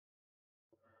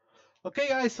Okay,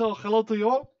 guys, so hello to you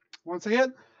all. Once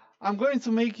again, I'm going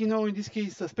to make, in this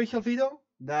case, a special video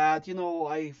that,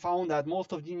 I found that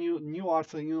most of the new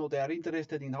artists, they are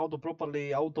interested in how to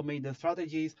properly automate the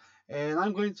strategies, and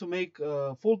I'm going to make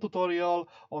a full tutorial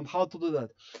on how to do that.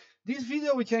 This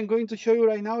video, which I'm going to show you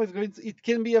right now, it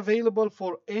can be available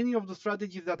for any of the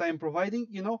strategies that I'm providing.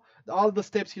 All the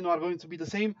steps, are going to be the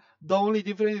same. The only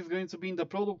difference is going to be in the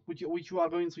product which you are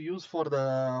going to use for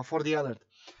the alert.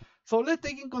 So let's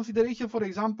take in consideration, for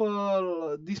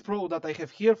example, this pro that I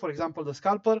have here, for example, the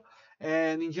scalper.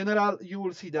 And in general, you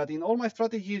will see that in all my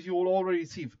strategies, you will already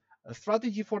receive a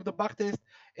strategy for the backtest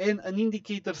and an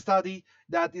indicator study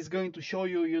that is going to show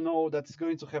you, that is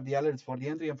going to have the alerts for the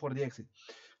entry and for the exit.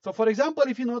 So for example,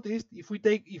 if you noticed, if we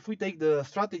take the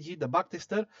strategy, the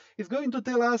backtester, it's going to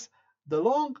tell us the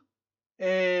long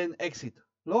and exit,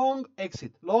 long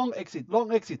exit, long exit,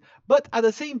 long exit. But at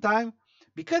the same time,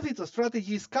 because it's a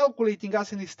strategy, it's calculating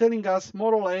us and it's telling us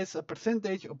more or less a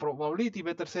percentage, a probability,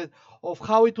 better said, of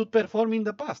how it would perform in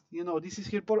the past. This is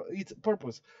here its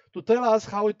purpose, to tell us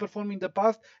how it performed in the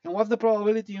past and what's the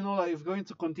probability, that it's going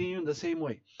to continue in the same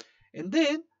way. And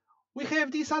then we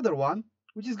have this other one,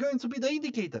 which is going to be the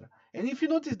indicator. And if you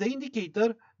notice the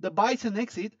indicator, the buys and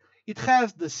exit, it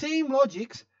has the same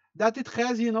logics that it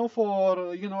has,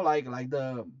 for like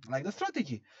the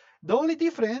strategy. The only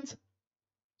difference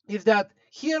is that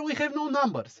here we have no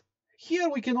numbers. Here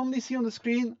we can only see on the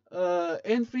screen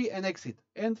entry and exit,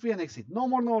 no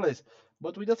more, no less.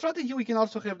 But with the strategy, we can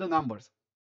also have the numbers.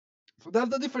 So that's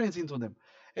the difference into them.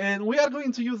 And we are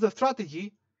going to use the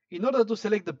strategy in order to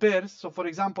select the pairs. So for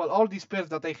example, all these pairs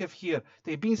that I have here,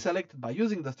 they've been selected by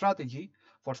using the strategy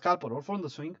for scalper or from the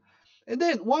swing. And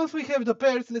then once we have the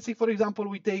pairs, let's say for example,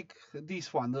 we take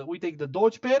this one, we take the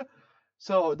Dodge pair.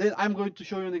 So then I'm going to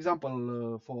show you an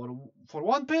example for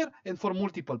one pair and for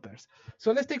multiple pairs.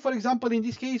 So let's take, for example, in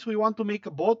this case, we want to make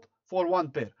a bot for one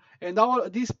pair. And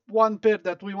this one pair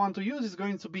that we want to use is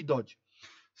going to be Dodge.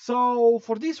 So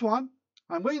for this one,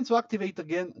 I'm going to activate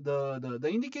again the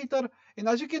indicator. And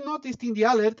as you can notice in the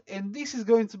alert, and this is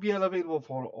going to be available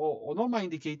for on all my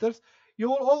indicators, you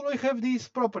will always have these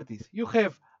properties. You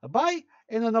have a buy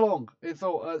and an long, and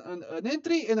so an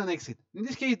entry and an exit. In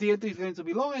this case, the entry is going to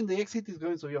be long and the exit is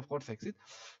going to be, of course, exit.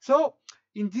 So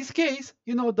in this case,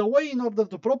 the way in order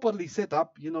to properly set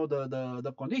up,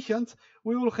 the conditions,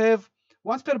 we will have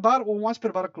once per bar or once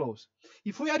per bar close.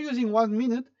 If we are using 1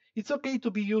 minute, it's okay to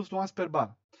be used once per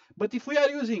bar. But if we are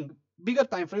using bigger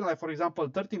time frame, like for example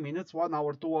 30 minutes, 1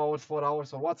 hour, 2 hours, 4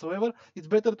 hours, or whatsoever, it's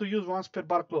better to use once per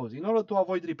bar close in order to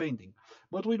avoid repainting.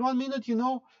 But with 1 minute,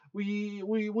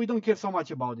 we don't care so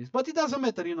much about this. But it doesn't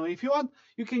matter, if you want,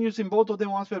 you can use in both of them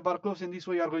once per bar close, and this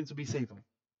way you are going to be safer.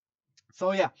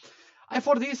 So yeah.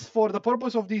 For the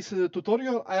purpose of this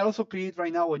tutorial, I also create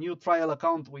right now a new trial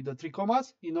account with the 3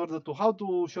 commas in order to how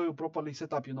to show you properly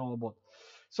set up, a bot.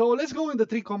 So let's go in the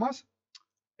 3 commas.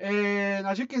 And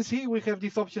as you can see, we have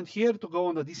this option here to go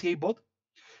on the DCA bot.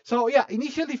 So yeah,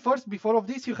 initially first, before of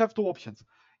this, you have 2 options.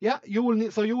 Yeah, you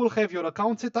will have your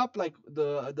account set up, like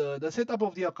the setup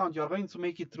of the account. You are going to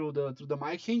make it through the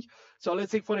my exchange. So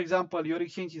let's say, for example, your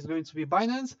exchange is going to be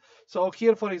Binance. So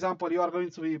here, for example, you are going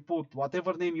to put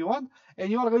whatever name you want, and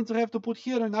you are going to have to put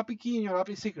here an API key and your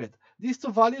API secret. These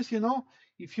 2 values,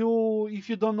 if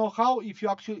you don't know how, if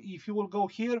you will go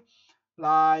here,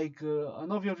 like an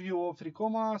overview of 3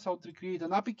 commas, how to create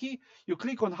an API key. You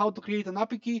click on how to create an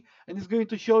API key, and it's going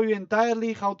to show you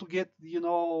entirely how to get,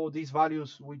 these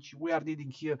values which we are needing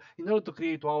here in order to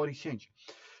create our exchange.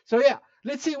 So yeah,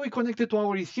 let's say we connected to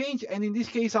our exchange, and in this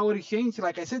case, our exchange,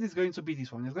 like I said, is going to be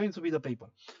this one. It's going to be the paper.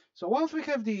 So once we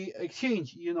have the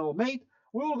exchange, made,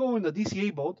 we will go in the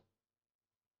DCA bot.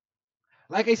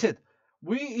 Like I said,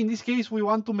 in this case, we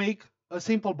want to make a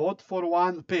simple bot for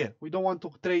one pair. We don't want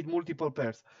to trade multiple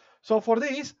pairs. So for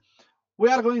this, we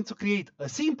are going to create a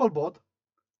simple bot.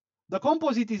 The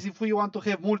composite is if we want to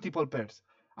have multiple pairs.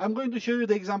 I'm going to show you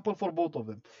the example for both of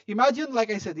them. Imagine,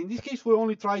 like I said, in this case, we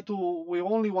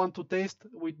only want to test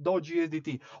with Doge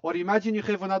USDT. Or imagine you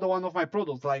have another one of my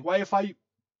products like Wi-Fi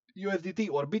USDT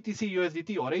or BTC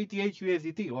USDT or ATH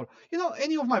USDT or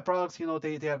any of my products,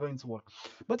 they are going to work.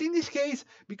 But in this case,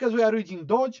 because we are using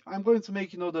Doge, I'm going to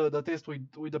make the test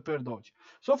with the pair Doge.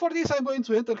 So for this, I'm going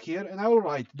to enter here and I will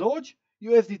write Doge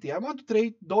USDT. I want to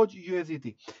trade Doge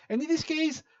USDT. And in this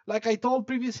case, like I told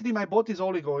previously, my bot is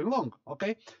only going long.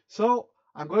 Okay, so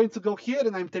I'm going to go here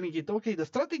and I'm telling it, okay, the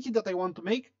strategy that I want to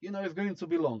make, is going to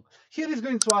be long. Here is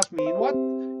going to ask me, in what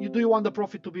do you want the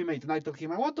profit to be made? And I tell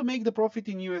him, I want to make the profit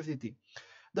in USDT.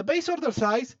 The base order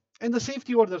size, and the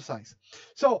safety order size.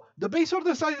 So the base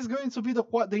order size is going to be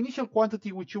the initial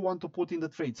quantity which you want to put in the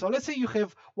trade. So let's say you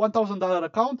have $1,000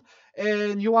 account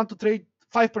and you want to trade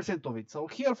 5% of it. So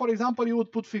here, for example, you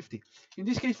would put 50. In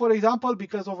this case, for example,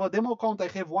 because of a demo account, I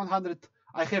have 100,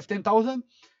 I have 10,000.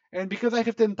 And because I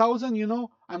have 10,000,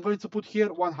 I'm going to put here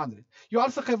 100. You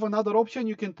also have another option.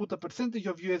 You can put a percentage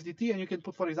of USDT and you can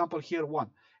put, for example, here 1.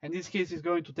 And this case is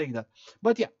going to take that.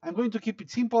 But yeah, I'm going to keep it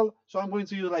simple. So I'm going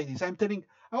to use like this. I'm telling,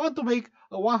 I want to make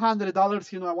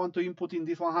 $100, I want to input in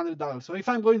this $100. So if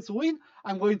I'm going to win,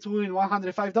 I'm going to win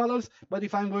 $105. But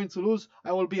if I'm going to lose,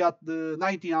 I will be at the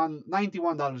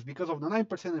 $91 because of the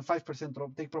 9% and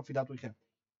 5% take profit that we have.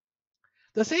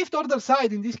 The saved order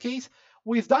side in this case,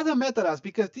 which doesn't matter us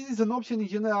because this is an option in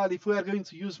general if we are going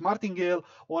to use martingale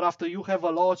or after you have a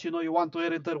loss, you want to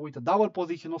enter with a double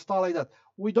position or stuff like that.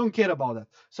 We don't care about that.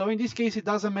 So in this case, it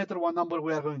doesn't matter what number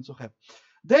we are going to have.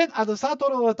 Then at the start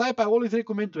of the type, I always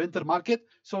recommend to enter market.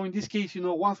 So in this case,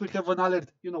 once we have an alert,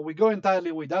 we go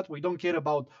entirely with that. We don't care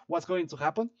about what's going to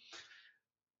happen.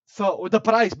 So the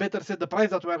price, better said, the price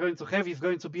that we are going to have is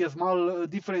going to be a small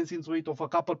difference into it of a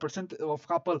couple percent, of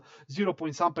couple 0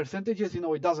 point some percentages.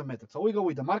 It doesn't matter. So we go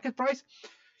with the market price.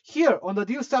 Here on the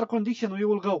deal start condition, we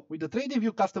will go with the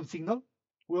TradingView custom signal.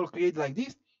 We will create like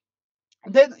this.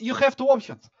 And then you have two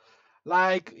options.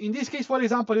 Like in this case, for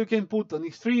example, you can put an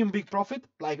extreme big profit,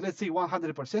 like let's say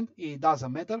 100%. It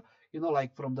doesn't matter,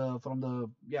 like from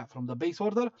the base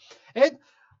order. And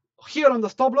here on the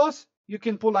stop loss, you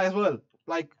can pull as well.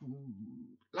 Like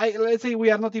let's say we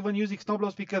are not even using stop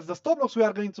loss because the stop loss we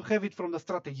are going to have it from the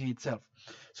strategy itself.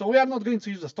 So we are not going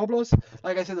to use the stop loss.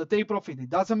 Like I said, the take profit, it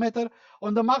doesn't matter.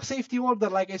 On the max safety order,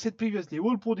 like I said previously,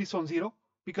 we'll put this on 0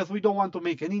 because we don't want to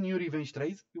make any new revenge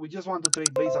trades. We just want to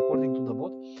trade base according to the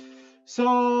bot.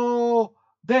 So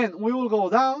then we will go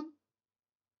down.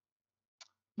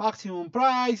 Maximum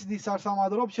price. These are some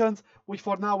other options, which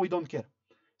for now we don't care.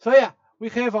 So yeah, we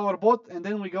have our bot and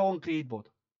then we go on create bot.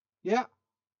 Yeah,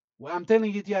 well, I'm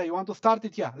telling it, yeah, you want to start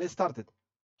it? Yeah, let's start it.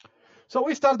 So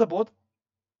we start the bot.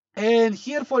 And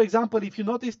here, for example, if you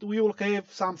noticed, we will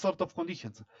have some sort of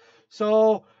conditions.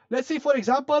 So let's say, for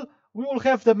example, we will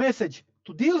have the message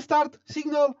to deal start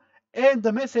signal and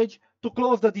the message to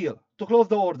close the deal, to close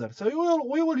the order. So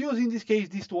we will use in this case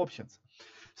these two options.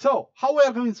 So how we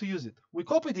are going to use it? We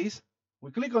copy this,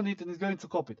 we click on it and it's going to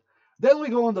copy it. Then we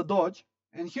go on the Dodge,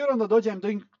 and here on the Dodge I'm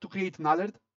going to create an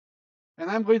alert. And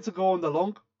I'm going to go on the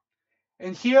long.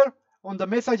 And here on the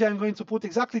message, I'm going to put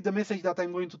exactly the message that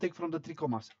I'm going to take from the 3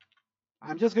 commas.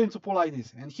 I'm just going to pull like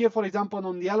this. And here, for example,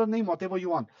 on the alert name, whatever you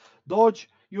want. Dodge,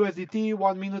 USDT,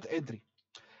 1 minute entry.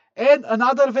 And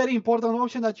another very important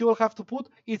option that you will have to put,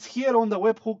 it's here on the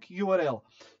webhook URL.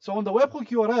 So on the webhook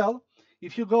URL,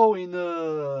 if you go in,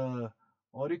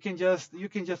 or you can just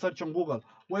search on Google,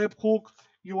 webhook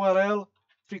URL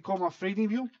 3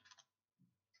 TradingView.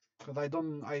 Because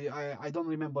I don't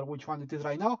remember which one it is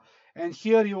right now. And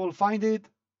here you will find it.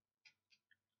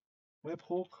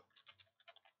 Webhook.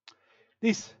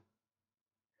 This.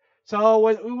 So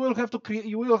we will have to create.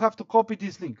 You will have to copy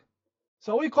this link.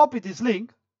 So we copy this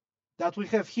link that we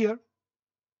have here.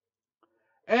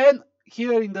 And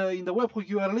here in the webhook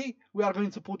URL, we are going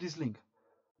to put this link.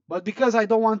 But because I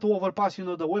don't want to overpass, the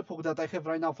webhook that I have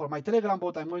right now for my Telegram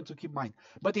bot, I'm going to keep mine.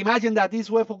 But imagine that this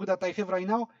webhook that I have right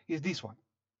now is this one.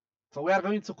 So we are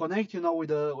going to connect,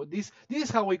 with this. This is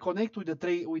how we connect with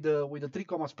the 3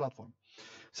 commas platform.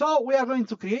 So we are going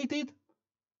to create it.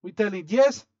 We tell it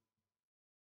yes.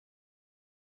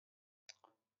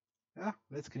 Yeah,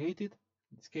 let's create it.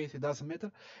 In this case, it doesn't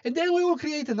matter. And then we will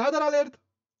create another alert.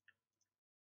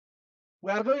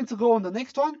 We are going to go on the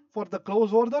next one for the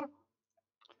close order.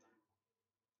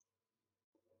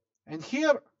 And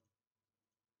here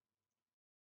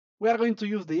we are going to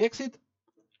use the exit.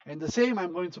 And the same,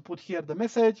 I'm going to put here the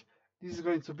message. This is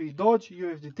going to be Dodge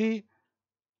USDT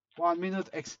 1 minute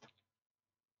exit.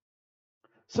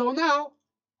 So now,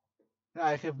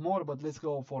 I have more, but let's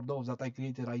go for those that I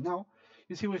created right now.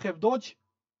 You see, we have Dodge,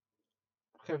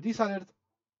 we have this alert,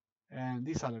 and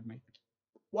this alert made.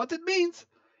 What it means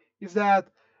is that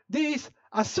this,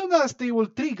 as soon as they will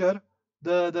trigger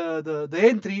the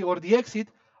entry or the exit,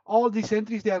 all these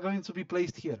entries, they are going to be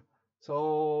placed here.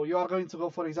 So you are going to go,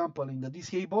 for example, in the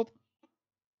DCA bot,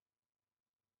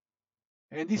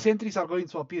 and these entries are going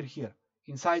to appear here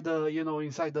inside the,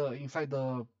 inside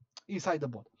the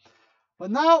bot. But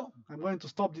now I'm going to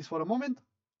stop this for a moment.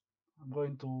 I'm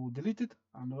going to delete it.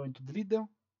 I'm going to delete them.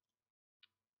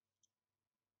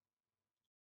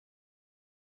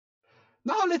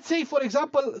 Now let's say, for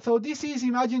example, so this is,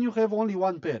 imagine you have only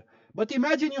one pair, but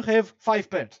imagine you have 5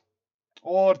 pairs.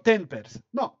 or 10 pairs.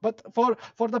 No, but for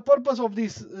the purpose of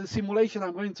this simulation,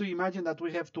 I'm going to imagine that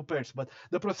we have 2 pairs, but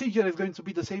the procedure is going to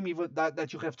be the same even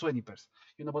that you have 20 pairs.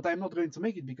 But I'm not going to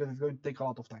make it because it's going to take a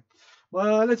lot of time.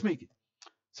 But let's make it.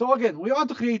 So again, we want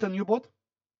to create a new bot.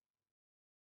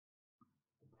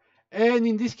 And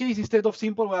in this case, instead of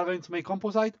simple, we are going to make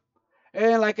composite.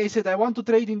 And like I said, I want to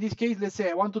trade in this case. Let's say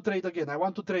I want to trade again. I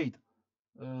want to trade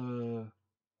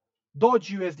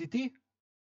Doge USDT.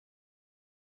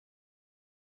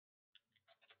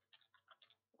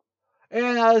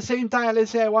 And at the same time,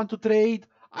 let's say I want to trade,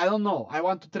 I don't know, I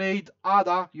want to trade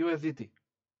ADA USDT.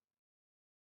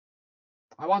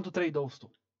 I want to trade those two.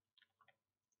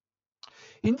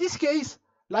 In this case,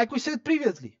 like we said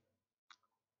previously,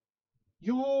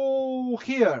 you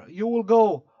will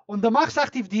go on the max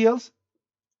active deals.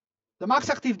 The max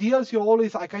active deals,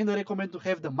 I kind of recommend to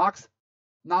have the max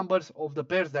numbers of the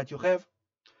pairs that you have.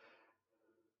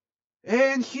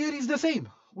 And here is the same.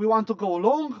 We want to go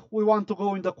long, we want to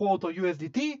go in the quote of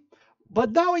USDT,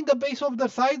 but now in the base of the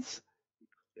sides,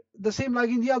 the same like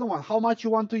in the other one, how much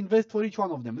you want to invest for each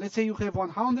one of them. Let's say you have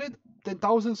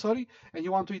 10,000, sorry, and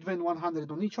you want to invest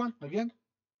 100 on each one again.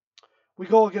 We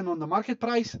go again on the market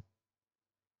price.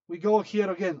 We go here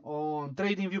again on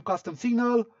TradingView custom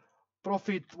signal,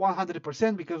 profit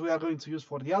 100% because we are going to use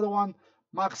for the other one,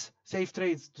 max safe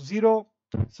trades to 0.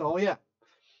 So yeah,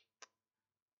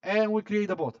 and we create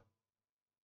a bot.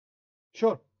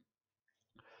 Sure.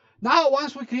 Now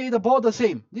once we create a bot, the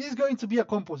same. This is going to be a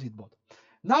composite bot.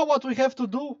 Now what we have to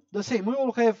do, the same. We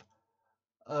will have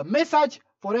a message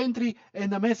for entry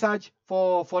and a message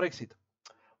for exit.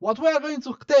 What we are going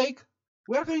to take,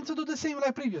 we are going to do the same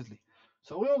like previously.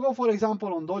 So we will go, for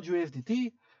example, on Doge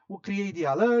USDT. We'll create the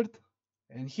alert,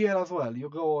 and here as well, you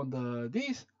go on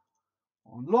this,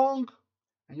 on long,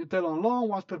 and you tell on long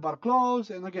once per bar close,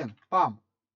 and again, bam.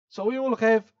 So we will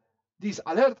have this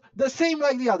alert, the same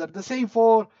like the other, the same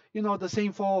for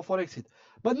exit.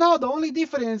 But now the only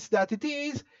difference that it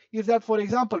is that, for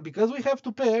example, because we have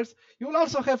 2 pairs, you will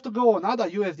also have to go on ADA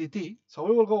USDT. So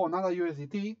we will go on ADA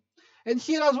USDT, and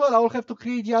here as well, I will have to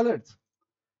create the alerts,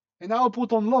 and I will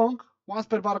put on long once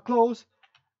per bar close,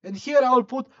 and here I will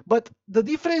put. But the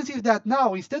difference is that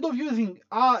now instead of using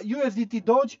USDT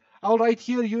Doge, I will write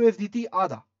here USDT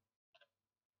ADA,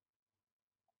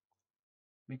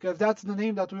 because that's the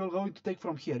name that we are going to take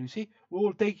from here. You see, we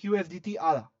will take USDT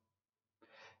ADA.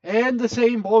 And the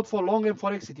same both for long and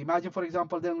for exit. Imagine, for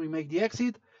example, then we make the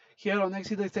exit. Here on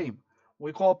exit, the same.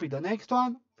 We copy the next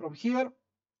one from here,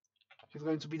 which is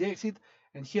going to be the exit.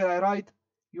 And here I write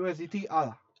USDT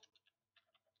ADA.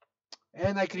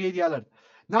 And I create the alert.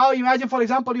 Now imagine, for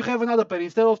example, you have another pair.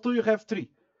 Instead of 2, you have 3.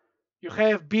 You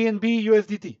have BNB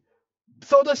USDT.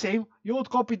 So the same. You would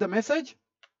copy the message.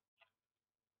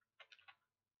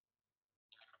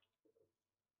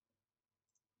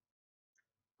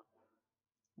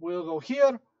 We'll go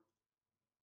here.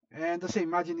 And the same,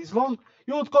 imagine is long.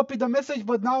 You would copy the message,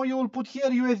 but now you will put here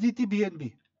USDT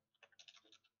BNB.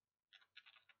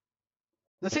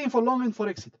 The same for long and for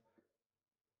exit.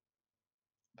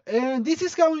 And this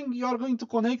is how you are going to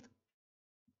connect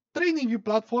TradingView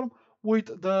platform with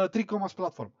the 3Commas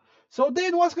platform. So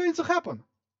then what's going to happen?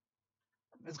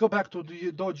 Let's go back to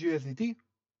the Doge USDT.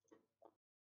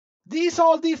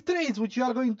 All these trades which you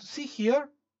are going to see here,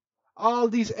 all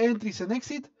these entries and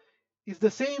exit, is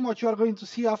the same what you are going to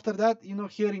see after that,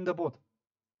 here in the bot.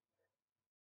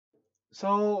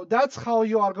 So that's how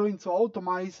you are going to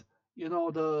automate,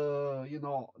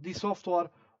 this software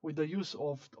with the use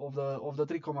of the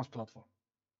 3Commas platform.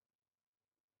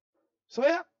 So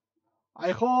yeah,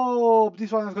 I hope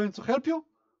this one is going to help you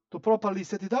to properly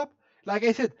set it up. Like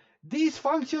I said, this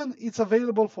function is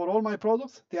available for all my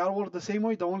products. They are work the same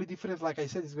way. The only difference, like I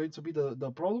said, is going to be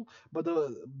the product, but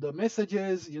the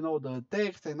messages, the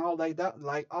text and all like that,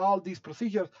 like all these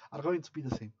procedures are going to be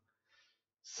the same.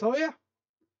 So yeah,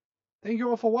 thank you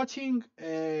all for watching,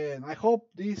 and I hope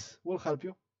this will help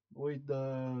you with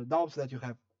the doubts that you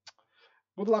have.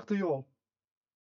 Good luck to you all.